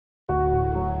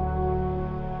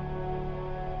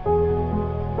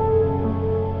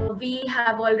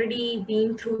have already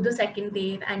been through the second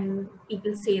wave, and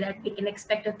people say that we can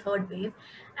expect a third wave,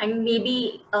 and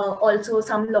maybe also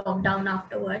some lockdown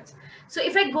afterwards. So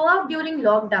if I go out during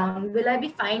lockdown, will I be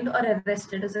fined or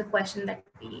arrested is a question that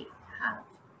we have.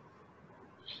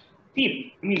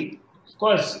 See, I mean, of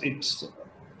course, it's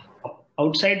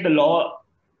outside the law.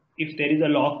 If there is a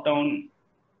lockdown,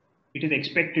 it is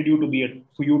expected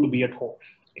for you to be at home.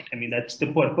 I mean, that's the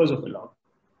purpose of the lockdown.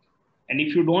 And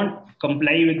if you don't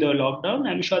comply with the lockdown,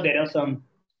 I'm sure there are some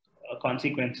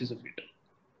consequences of it.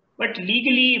 But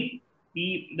legally,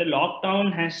 the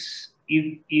lockdown is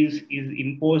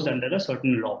imposed under a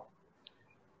certain law.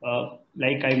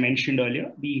 Like I mentioned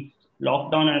earlier, the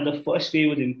lockdown under the first wave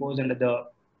was imposed under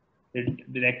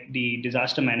the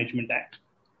Disaster Management Act.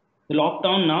 The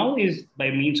lockdown now is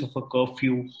by means of a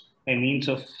curfew, by means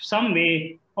of some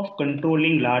way of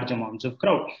controlling large amounts of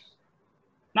crowd.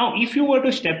 Now, if you were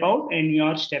to step out and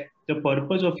the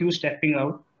purpose of you stepping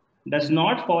out does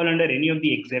not fall under any of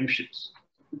the exemptions,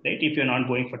 right? If you're not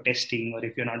going for testing, or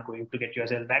if you're not going to get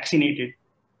yourself vaccinated,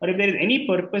 or if there is any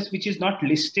purpose which is not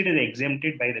listed as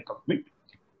exempted by the government,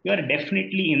 you are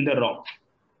definitely in the wrong.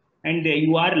 And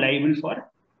you are liable for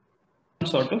some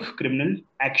sort of criminal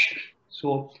action.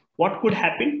 So what could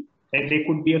happen? There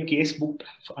could be a case booked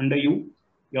under you.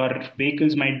 Your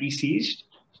vehicles might be seized,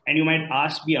 and you might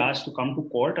be asked to come to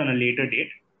court on a later date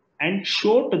and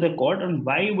show to the court on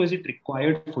why was it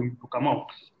required for you to come out.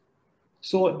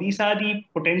 So these are the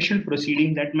potential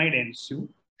proceedings that might ensue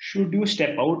should you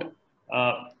step out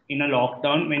in a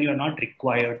lockdown when you're not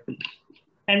required to.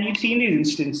 And we've seen these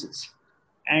instances.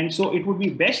 And so it would be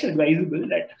best advisable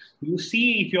that you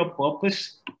see if your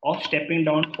purpose of stepping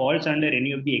down falls under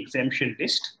any of the exemption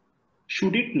list.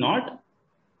 Should it not,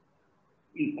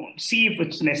 see if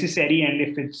it's necessary,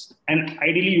 and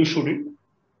ideally you shouldn't.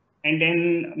 And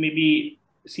then maybe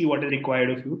see what is required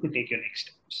of you to take your next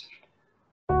steps.